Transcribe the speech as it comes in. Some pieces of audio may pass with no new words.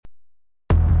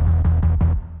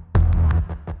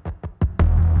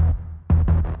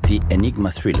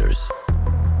Enigma Thrillers,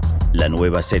 la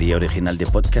nueva serie original de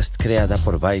podcast creada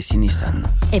por Vice y Nissan.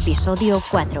 Episodio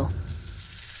 4.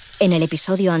 En el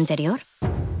episodio anterior,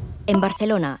 en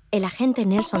Barcelona, el agente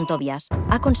Nelson Tobias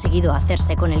ha conseguido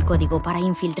hacerse con el código para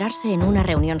infiltrarse en una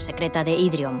reunión secreta de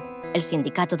Idrium, el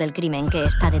sindicato del crimen que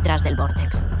está detrás del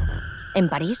Vortex. En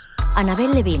París,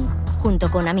 Annabelle Levine, junto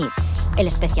con Amit, el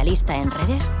especialista en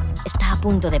redes, está a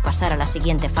punto de pasar a la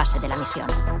siguiente fase de la misión: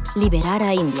 liberar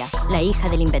a India, la hija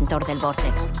del inventor del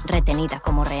Vortex, retenida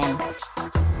como rehén.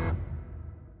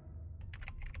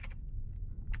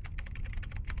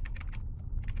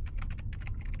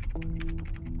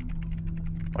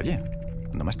 Oye,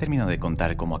 no me has terminado de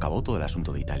contar cómo acabó todo el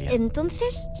asunto de Italia.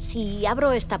 Entonces, si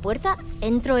abro esta puerta,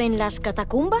 ¿entro en las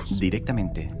catacumbas?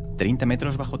 Directamente, 30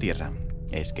 metros bajo tierra.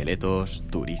 Esqueletos,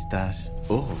 turistas...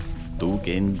 Oh, tú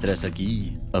que entras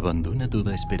aquí, abandona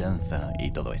toda esperanza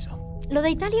y todo eso. Lo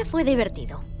de Italia fue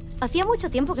divertido. Hacía mucho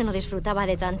tiempo que no disfrutaba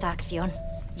de tanta acción.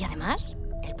 Y además,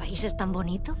 el país es tan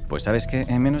bonito. Pues sabes que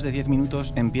en menos de 10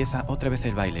 minutos empieza otra vez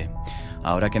el baile.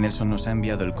 Ahora que Nelson nos ha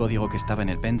enviado el código que estaba en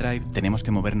el pendrive, tenemos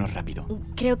que movernos rápido.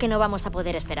 Creo que no vamos a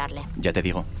poder esperarle. Ya te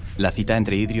digo, la cita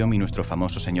entre Idrium y nuestro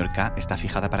famoso señor K está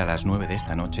fijada para las 9 de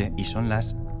esta noche y son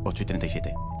las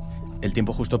 8:37. El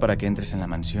tiempo justo para que entres en la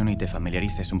mansión y te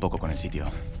familiarices un poco con el sitio.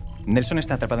 Nelson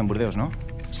está atrapado en Burdeos, ¿no?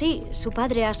 Sí, su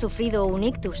padre ha sufrido un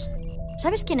ictus.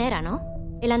 ¿Sabes quién era, no?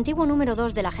 El antiguo número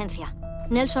 2 de la agencia.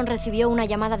 Nelson recibió una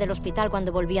llamada del hospital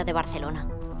cuando volvía de Barcelona.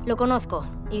 Lo conozco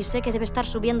y sé que debe estar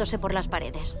subiéndose por las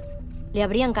paredes. Le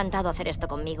habría encantado hacer esto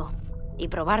conmigo y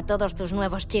probar todos tus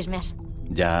nuevos chismes.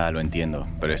 Ya lo entiendo,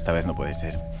 pero esta vez no puede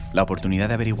ser. La oportunidad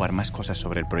de averiguar más cosas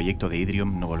sobre el proyecto de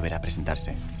Idrium no volverá a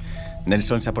presentarse.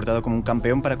 Nelson se ha portado como un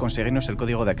campeón para conseguirnos el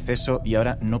código de acceso y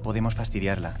ahora no podemos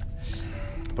fastidiarla.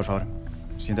 Por favor,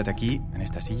 siéntate aquí, en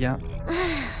esta silla.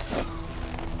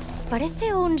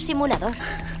 Parece un simulador.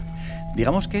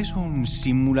 Digamos que es un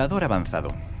simulador avanzado.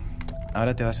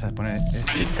 Ahora te vas a poner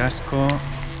este casco.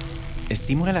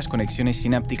 Estimula las conexiones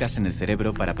sinápticas en el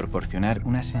cerebro para proporcionar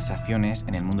unas sensaciones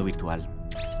en el mundo virtual.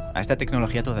 A esta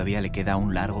tecnología todavía le queda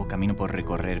un largo camino por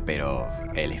recorrer, pero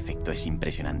el efecto es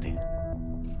impresionante.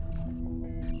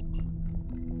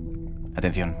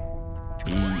 Atención.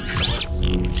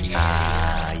 Y...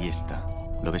 ahí está.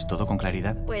 ¿Lo ves todo con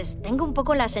claridad? Pues tengo un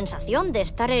poco la sensación de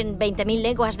estar en 20.000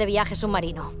 leguas de viaje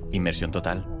submarino. Inmersión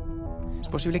total. Es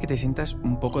posible que te sientas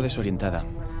un poco desorientada.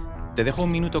 Te dejo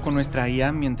un minuto con nuestra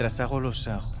IA mientras hago los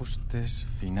ajustes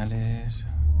finales.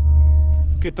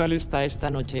 ¿Qué tal está esta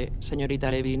noche,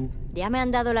 señorita Levine? Ya me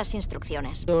han dado las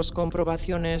instrucciones. 2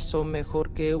 comprobaciones son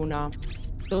mejor que una.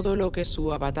 Todo lo que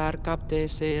su avatar capte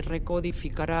se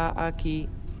recodificará aquí.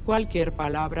 Cualquier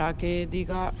palabra que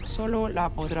diga solo la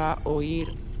podrá oír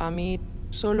Amit,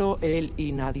 solo él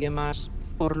y nadie más.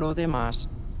 Por lo demás,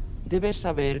 debes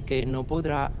saber que no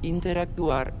podrá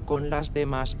interactuar con las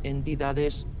demás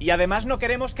entidades. Y además no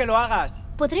queremos que lo hagas.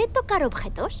 ¿Podré tocar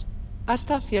objetos?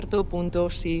 Hasta cierto punto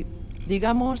sí.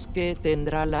 Digamos que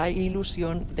tendrá la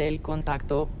ilusión del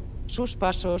contacto. Sus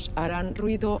pasos harán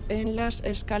ruido en las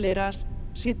escaleras.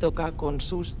 Si toca con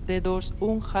sus dedos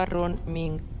un jarrón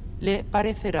Ming, le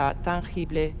parecerá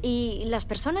tangible. ¿Y las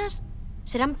personas?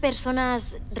 ¿Serán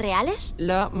personas reales?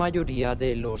 La mayoría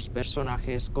de los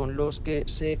personajes con los que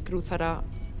se cruzará,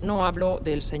 no hablo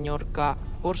del señor K,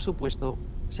 por supuesto,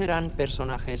 serán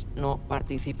personajes no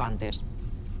participantes.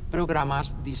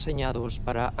 Programas diseñados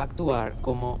para actuar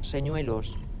como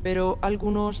señuelos, pero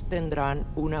algunos tendrán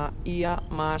una IA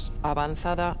más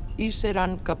avanzada y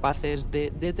serán capaces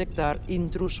de detectar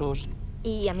intrusos.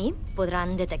 ¿Y a mí?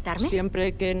 ¿Podrán detectarme?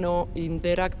 Siempre que no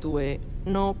interactúe,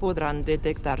 no podrán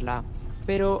detectarla.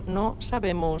 Pero no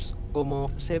sabemos cómo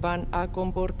se van a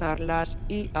comportar las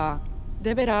IA.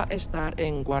 Deberá estar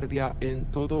en guardia en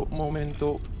todo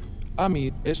momento.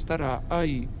 Amit estará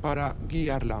ahí para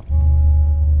guiarla.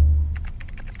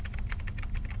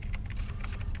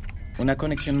 Una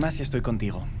conexión más y estoy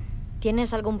contigo.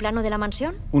 ¿Tienes algún plano de la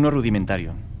mansión? Uno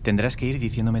rudimentario. Tendrás que ir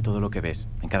diciéndome todo lo que ves,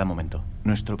 en cada momento.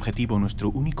 Nuestro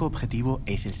único objetivo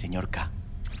es el señor K.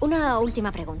 Una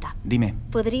última pregunta. Dime.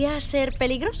 ¿Podría ser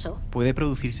peligroso? Puede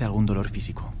producirse algún dolor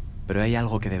físico, pero hay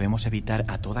algo que debemos evitar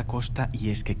a toda costa y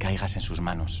es que caigas en sus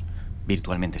manos.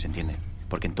 Virtualmente, se entiende.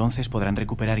 Porque entonces podrán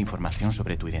recuperar información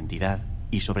sobre tu identidad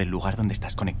y sobre el lugar donde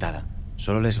estás conectada.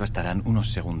 Solo les bastarán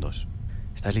unos segundos.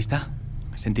 ¿Estás lista?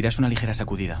 Sentirás una ligera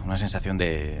sacudida, una sensación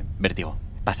de vértigo.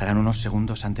 Pasarán unos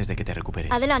segundos antes de que te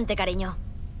recuperes. Adelante, cariño.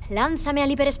 Lánzame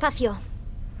al hiperespacio.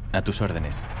 A tus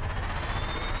órdenes.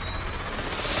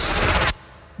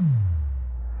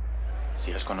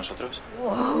 ¿Sigues con nosotros?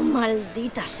 ¡Oh,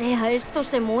 maldita sea! Esto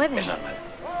se mueve. Es normal.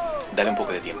 Dale un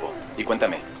poco de tiempo. Y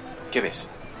cuéntame, ¿Qué ves?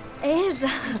 Es...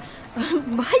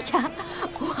 Vaya,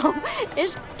 wow,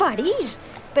 es París.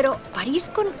 Pero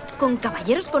París con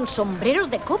caballeros con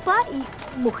sombreros de copa y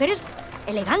mujeres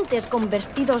elegantes con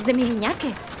vestidos de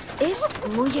miriñaque. Es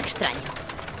muy extraño.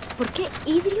 ¿Por qué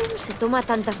Idrium se toma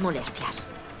tantas molestias?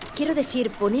 Quiero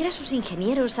decir, poner a sus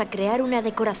ingenieros a crear una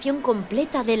decoración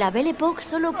completa de la Belle Époque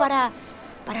solo para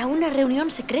una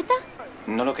reunión secreta.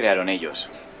 No lo crearon ellos.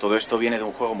 Todo esto viene de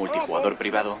un juego multijugador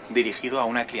privado dirigido a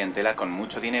una clientela con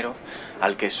mucho dinero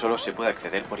al que solo se puede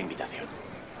acceder por invitación.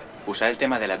 Usar el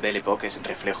tema de la Belle Époque es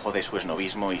reflejo de su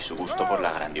esnovismo y su gusto por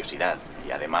la grandiosidad,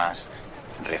 y además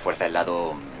refuerza el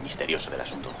lado misterioso del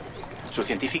asunto. Sus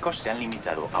científicos se han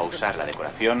limitado a usar la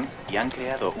decoración y han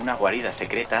creado una guarida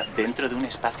secreta dentro de un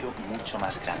espacio mucho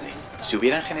más grande. Si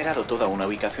hubieran generado toda una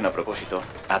ubicación a propósito,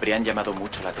 habrían llamado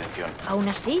mucho la atención. Aún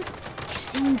así,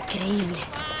 es increíble.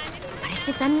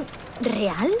 Parece tan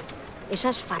real.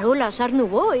 Esas farolas Art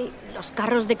Nouveau y los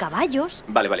carros de caballos.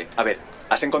 Vale. A ver,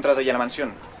 ¿has encontrado ya la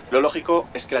mansión? Lo lógico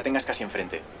es que la tengas casi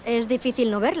enfrente. Es difícil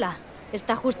no verla.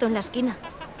 Está justo en la esquina.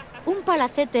 Un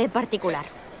palacete particular.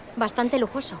 Bastante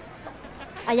lujoso.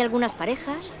 Hay algunas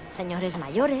parejas, señores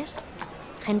mayores,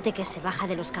 gente que se baja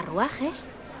de los carruajes.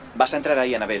 Vas a entrar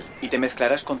ahí, Annabelle, y te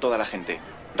mezclarás con toda la gente.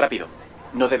 Rápido,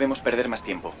 no debemos perder más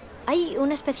tiempo. Hay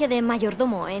una especie de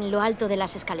mayordomo en lo alto de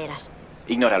las escaleras.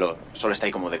 Ignóralo, solo está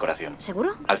ahí como decoración.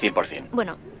 ¿Seguro? Al 100%.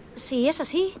 Bueno, si es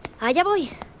así, allá voy.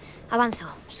 Avanzo,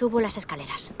 subo las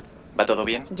escaleras. ¿Va todo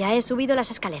bien? Ya he subido las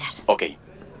escaleras. Ok,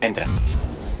 entra.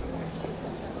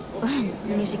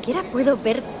 Ni siquiera puedo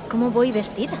ver cómo voy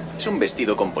vestida. Es un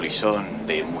vestido con polisón,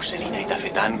 de muselina y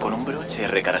tafetán con un broche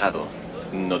recargado.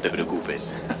 No te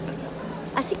preocupes.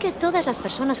 Así que todas las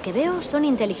personas que veo son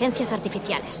inteligencias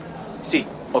artificiales. Sí,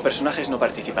 o personajes no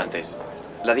participantes.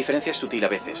 La diferencia es sutil a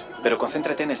veces, pero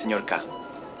concéntrate en el señor K.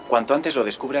 Cuanto antes lo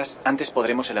descubras, antes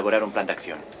podremos elaborar un plan de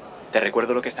acción. ¿Te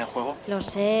recuerdo lo que está en juego? Lo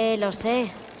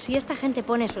sé. Si esta gente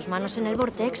pone sus manos en el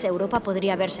Vortex, Europa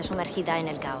podría verse sumergida en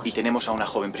el caos. Y tenemos a una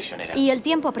joven prisionera. Y el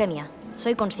tiempo apremia.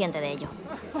 Soy consciente de ello.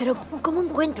 Pero, ¿cómo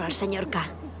encuentro al señor K?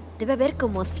 Debe haber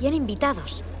como 100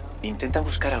 invitados. Intenta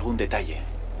buscar algún detalle.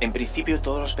 En principio,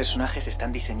 todos los personajes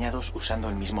están diseñados usando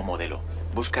el mismo modelo.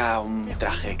 Busca un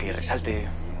traje que resalte,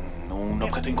 un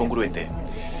objeto incongruente,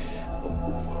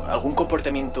 algún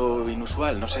comportamiento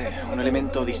inusual, no sé, un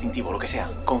elemento distintivo, lo que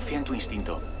sea. Confía en tu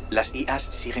instinto. Las IAs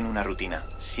siguen una rutina.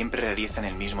 Siempre realizan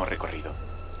el mismo recorrido.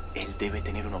 Él debe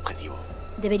tener un objetivo.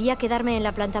 ¿Debería quedarme en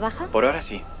la planta baja? Por ahora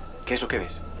sí. ¿Qué es lo que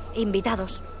ves?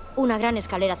 Invitados. Una gran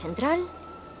escalera central,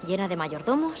 llena de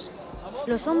mayordomos.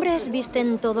 Los hombres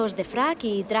visten todos de frac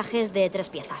y trajes de 3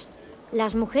 piezas.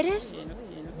 Las mujeres...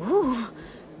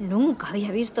 Nunca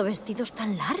había visto vestidos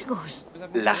tan largos.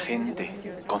 La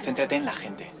gente. Concéntrate en la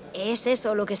gente. Es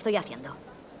eso lo que estoy haciendo.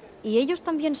 Y ellos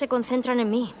también se concentran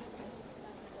en mí.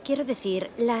 Quiero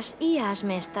decir, las IAs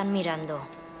me están mirando.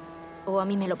 O a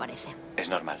mí me lo parece. Es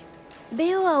normal.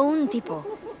 Veo a un tipo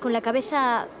con la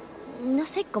cabeza, no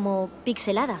sé, como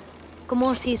pixelada.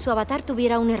 Como si su avatar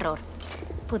tuviera un error.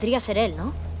 Podría ser él,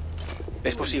 ¿no?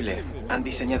 Es posible. Han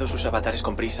diseñado sus avatares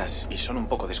con prisas y son un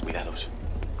poco descuidados.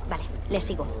 Vale, le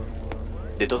sigo.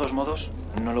 De todos modos,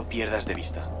 no lo pierdas de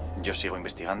vista. Yo sigo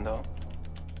investigando.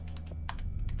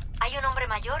 Hay un hombre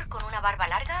mayor con una barba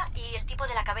larga y el tipo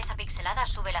de la cabeza pixelada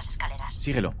sube las escaleras.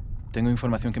 Síguelo. Tengo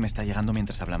información que me está llegando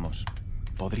mientras hablamos.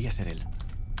 Podría ser él.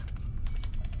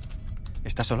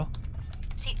 ¿Está solo?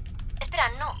 Sí. Espera,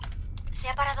 no. Se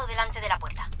ha parado delante de la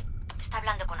puerta. Está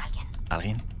hablando con alguien.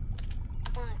 ¿Alguien?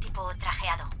 Un tipo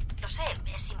trajeado. Lo sé,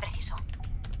 es impreciso.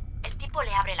 El tipo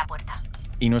le abre la puerta.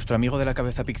 ¿Y nuestro amigo de la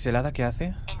cabeza pixelada qué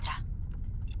hace? Entra.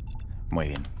 Muy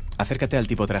bien. Acércate al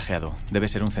tipo trajeado. Debe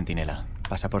ser un centinela.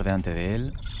 Pasa por delante de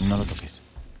él. No lo toques.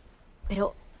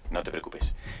 Pero... No te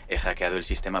preocupes. He hackeado el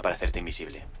sistema para hacerte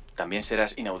invisible. También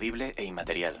serás inaudible e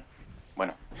inmaterial.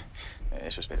 Bueno,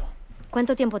 eso espero.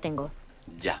 ¿Cuánto tiempo tengo?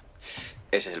 Ya.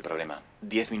 Ese es el problema.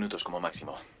 10 minutos como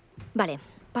máximo. Vale,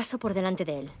 paso por delante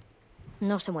de él.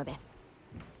 No se mueve.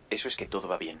 Eso es que todo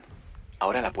va bien.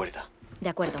 Ahora la puerta. De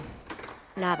acuerdo.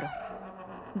 La abro.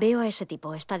 Veo a ese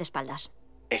tipo. Está de espaldas.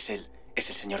 Es él. Es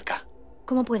el señor K.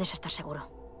 ¿Cómo puedes estar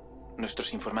seguro?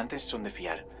 Nuestros informantes son de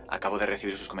fiar. Acabo de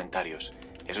recibir sus comentarios.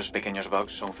 Esos pequeños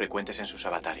bugs son frecuentes en sus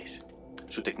avatares.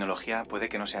 Su tecnología puede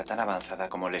que no sea tan avanzada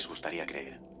como les gustaría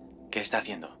creer. ¿Qué está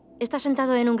haciendo? Está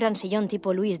sentado en un gran sillón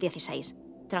tipo Luis XVI.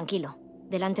 Tranquilo,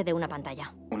 delante de una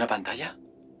pantalla. ¿Una pantalla?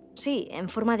 Sí, en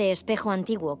forma de espejo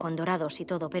antiguo, con dorados y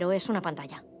todo, pero es una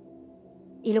pantalla.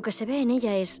 Y lo que se ve en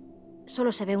ella es...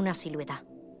 Solo se ve una silueta.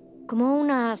 Como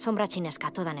una sombra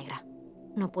chinesca, toda negra.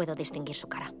 No puedo distinguir su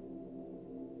cara.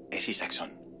 Es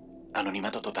Isaacson.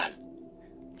 Anonimato total.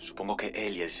 Supongo que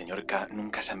él y el señor K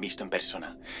nunca se han visto en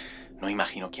persona. No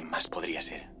imagino quién más podría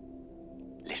ser.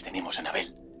 Les tenemos,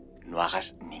 Annabelle. No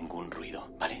hagas ningún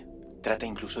ruido, ¿vale? Trata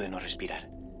incluso de no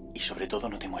respirar. Y sobre todo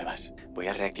no te muevas. Voy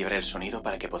a reactivar el sonido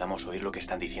para que podamos oír lo que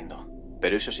están diciendo.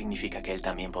 Pero eso significa que él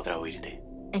también podrá oírte.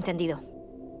 Entendido.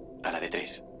 A la de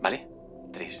 3, ¿vale?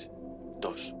 3,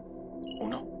 2,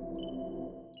 1...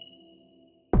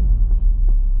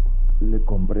 Le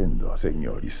comprendo,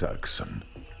 señor Isaacson,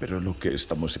 pero lo que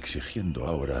estamos exigiendo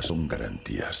ahora son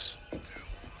garantías.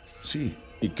 Sí,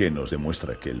 y que nos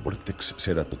demuestra que el Vortex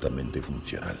será totalmente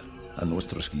funcional. A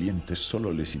nuestros clientes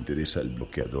solo les interesa el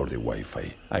bloqueador de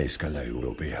Wi-Fi a escala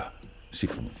europea, si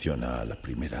funciona a la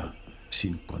primera,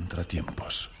 sin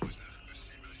contratiempos.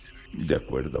 De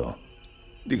acuerdo.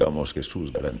 Digamos que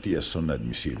sus garantías son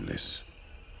admisibles.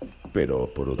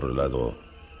 Pero, por otro lado,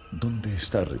 ¿dónde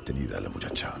está retenida la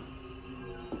muchacha?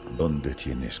 ¿Dónde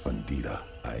tiene escondida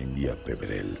a India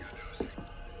Peverell?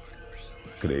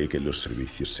 ¿Cree que los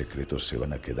servicios secretos se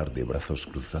van a quedar de brazos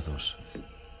cruzados?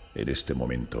 En este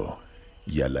momento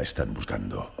ya la están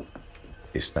buscando.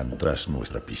 Están tras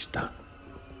nuestra pista.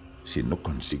 Si no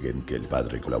consiguen que el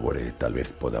padre colabore, tal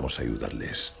vez podamos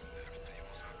ayudarles.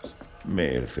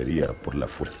 Me refería por la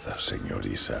fuerza, señor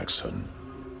Isaacson.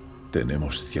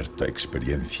 Tenemos cierta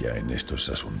experiencia en estos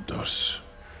asuntos.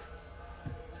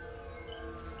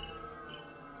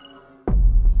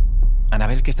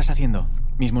 Annabelle, ¿qué estás haciendo?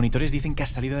 Mis monitores dicen que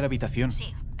has salido de la habitación.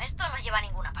 Sí, esto no lleva a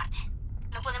ninguna parte.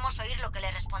 No podemos oír lo que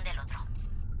le responde el otro.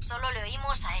 Solo le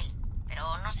oímos a él,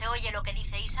 pero no se oye lo que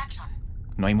dice Isaacson.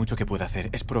 No hay mucho que pueda hacer.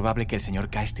 Es probable que el señor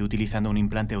K esté utilizando un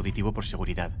implante auditivo por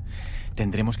seguridad.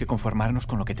 Tendremos que conformarnos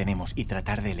con lo que tenemos y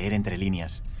tratar de leer entre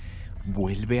líneas.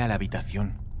 Vuelve a la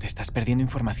habitación. Te estás perdiendo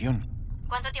información.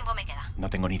 ¿Cuánto tiempo me queda? No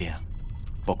tengo ni idea.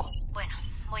 Poco. Bueno,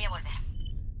 voy a volver.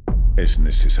 Es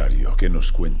necesario que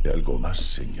nos cuente algo más,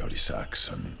 señor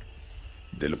Isaacson.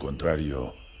 De lo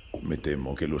contrario, me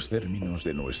temo que los términos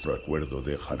de nuestro acuerdo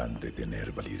dejarán de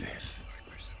tener validez.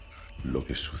 Lo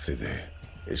que sucede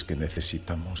es que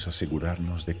necesitamos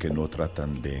asegurarnos de que no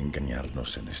tratan de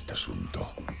engañarnos en este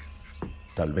asunto.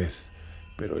 Tal vez,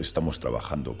 pero estamos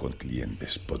trabajando con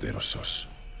clientes poderosos,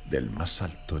 del más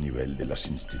alto nivel de las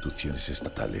instituciones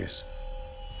estatales,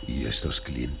 y estos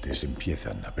clientes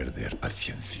empiezan a perder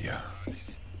paciencia.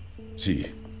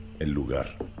 Sí, el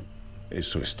lugar.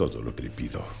 Eso es todo lo que le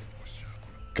pido.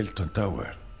 Kelton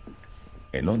Tower,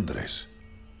 en Londres.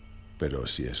 Pero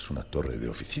si es una torre de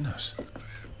oficinas.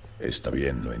 Está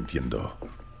bien, lo entiendo.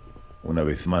 Una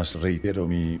vez más reitero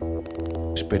mi...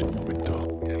 Espera un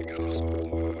momento.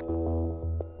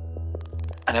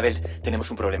 Annabelle,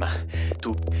 tenemos un problema.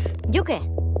 Tú... ¿Yo qué?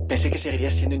 Pensé que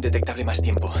seguirías siendo indetectable más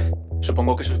tiempo.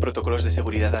 Supongo que sus protocolos de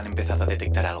seguridad han empezado a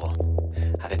detectar algo.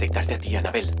 A detectarte a ti,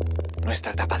 Annabelle.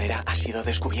 Nuestra tapadera ha sido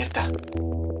descubierta.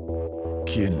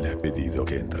 ¿Quién le ha pedido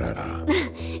que entrara?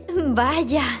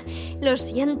 Vaya, lo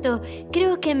siento.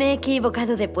 Creo que me he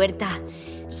equivocado de puerta.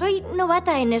 Soy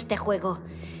novata en este juego.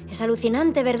 Es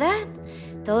alucinante, ¿verdad?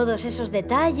 Todos esos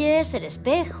detalles, el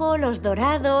espejo, los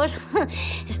dorados...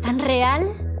 ¿Es tan real?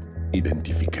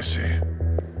 Identifíquese.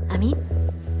 ¿A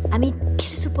mí, ¿qué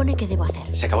se supone que debo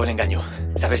hacer? Se acabó el engaño.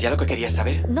 ¿Sabes ya lo que querías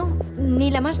saber? No, ni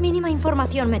la más mínima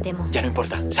información me temo. Ya no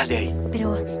importa, sal de ahí.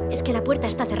 Pero es que la puerta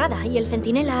está cerrada y el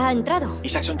centinela ha entrado.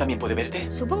 ¿Isaacson también puede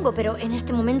verte? Supongo, pero en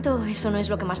este momento eso no es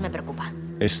lo que más me preocupa.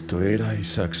 Esto era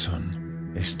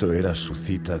Isaacson. Esto era su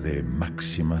cita de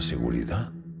máxima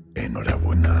seguridad.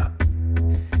 Enhorabuena.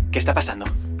 ¿Qué está pasando?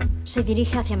 Se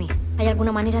dirige hacia mí. ¿Hay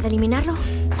alguna manera de eliminarlo?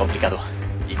 Complicado.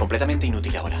 Y completamente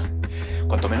inútil ahora.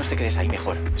 Cuanto menos te quedes ahí,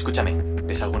 mejor. Escúchame,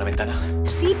 ¿ves alguna ventana?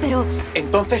 Sí, pero...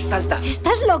 ¡Entonces salta!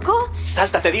 ¿Estás loco?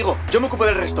 ¡Salta, te digo! Yo me ocupo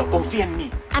del resto. Confía en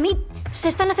mí. A mí se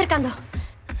están acercando.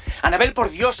 Annabelle, por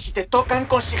Dios, si te tocan,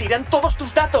 conseguirán todos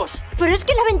tus datos. Pero es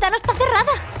que la ventana está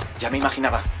cerrada. Ya me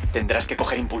imaginaba. Tendrás que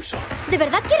coger impulso. ¿De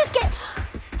verdad quieres que...?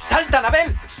 ¡Salta,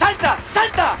 Annabelle! ¡Salta!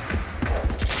 ¡Salta!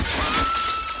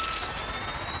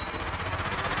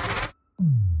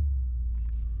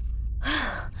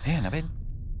 Annabelle,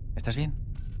 ¿estás bien?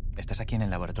 Estás aquí en el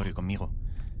laboratorio conmigo.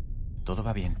 Todo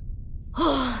va bien.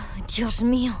 Oh, Dios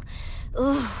mío.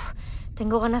 Uf,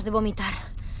 tengo ganas de vomitar.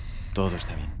 Todo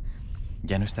está bien.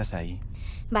 Ya no estás ahí.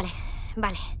 Vale.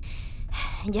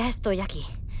 Ya estoy aquí.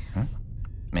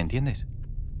 ¿Me entiendes?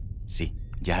 Sí,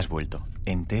 ya has vuelto.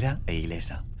 Entera e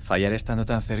ilesa. Fallar estando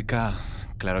tan cerca,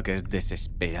 claro que es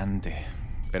desesperante.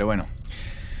 Pero bueno,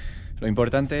 lo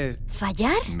importante es...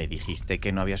 ¿Fallar? Me dijiste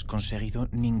que no habías conseguido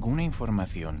ninguna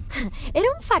información. Era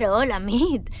un farol,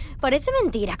 Amit. Parece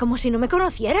mentira, como si no me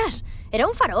conocieras. Era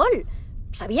un farol.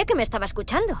 Sabía que me estaba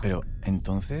escuchando. Pero,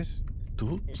 ¿entonces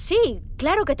tú? Sí,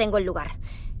 claro que tengo el lugar.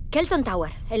 Kelton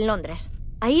Tower, en Londres.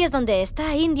 Ahí es donde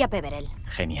está India Peverell.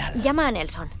 Genial. Llama a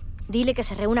Nelson. Dile que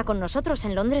se reúna con nosotros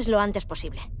en Londres lo antes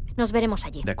posible. Nos veremos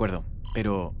allí. De acuerdo,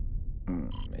 pero...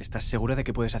 ¿estás segura de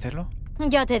que puedes hacerlo?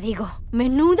 Ya te digo,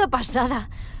 menuda pasada.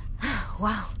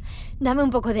 Wow. Dame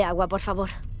un poco de agua, por favor.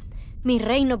 Mi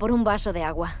reino por un vaso de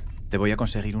agua. Te voy a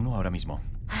conseguir uno ahora mismo.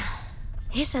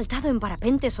 He saltado en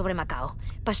parapente sobre Macao.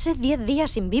 Pasé 10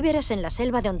 días sin víveres en la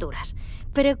selva de Honduras.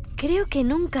 Pero creo que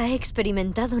nunca he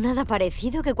experimentado nada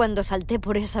parecido que cuando salté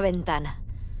por esa ventana.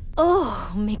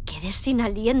 ¡Oh! Me quedé sin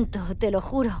aliento, te lo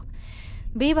juro.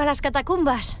 ¡Viva las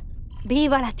catacumbas!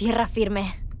 ¡Viva la tierra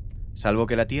firme! Salvo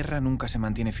que la Tierra nunca se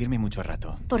mantiene firme mucho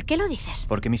rato. ¿Por qué lo dices?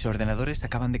 Porque mis ordenadores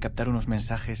acaban de captar unos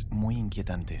mensajes muy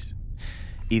inquietantes.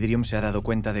 Idrium se ha dado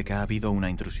cuenta de que ha habido una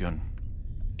intrusión.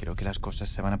 Creo que las cosas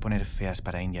se van a poner feas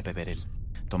para India Peverell.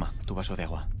 Toma, tu vaso de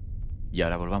agua. Y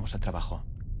ahora volvamos al trabajo.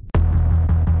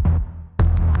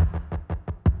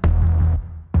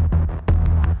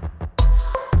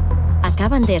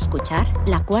 Acaban de escuchar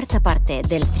la cuarta parte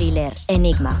del thriller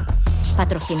Enigma,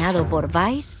 patrocinado por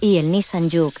Vice y el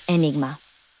Nissan Juke Enigma.